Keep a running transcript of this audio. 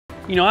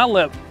You know, I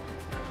let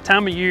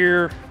time of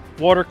year,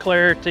 water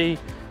clarity,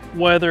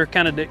 weather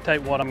kind of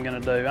dictate what I'm going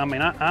to do. I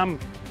mean, I'm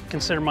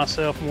consider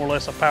myself more or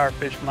less a power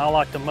fisherman. I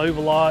like to move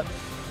a lot.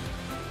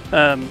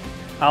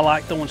 I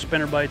like throwing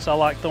spinner baits. I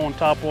like throwing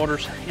top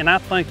waters, and I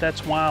think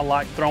that's why I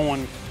like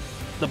throwing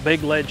the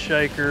big lead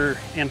shaker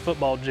and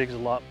football jigs a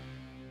lot.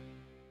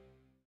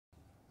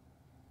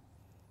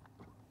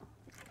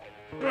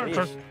 That's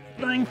a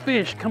dang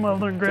fish. Come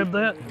over there and grab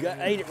that.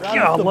 Ate it right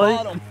off the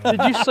bottom.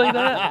 Did you see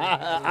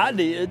that? I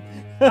did.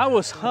 I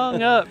was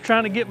hung up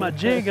trying to get my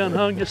jig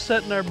unhung, just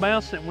sitting there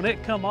bouncing it. When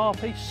it come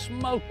off, he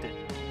smoked it.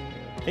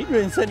 He'd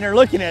been sitting there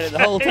looking at it the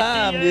whole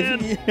time,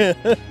 He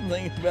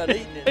thinking about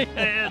eating it.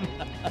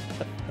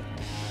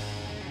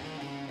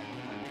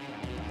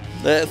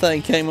 That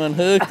thing came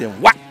unhooked and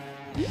whack!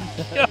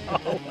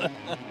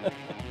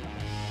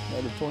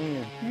 Another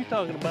twin. You're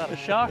talking about a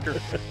shocker.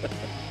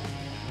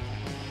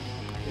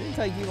 It didn't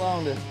take you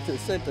long to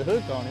set the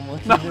hook on him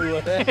once you knew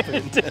what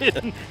happened. It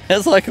didn't.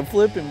 That's like a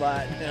flipping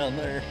bite down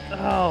there.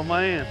 Oh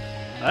man,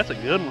 that's a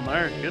good one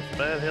there. Good,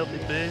 fat, healthy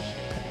fish.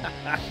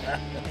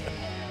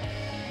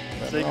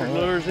 Secret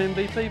Lures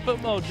MVP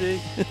football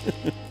jig.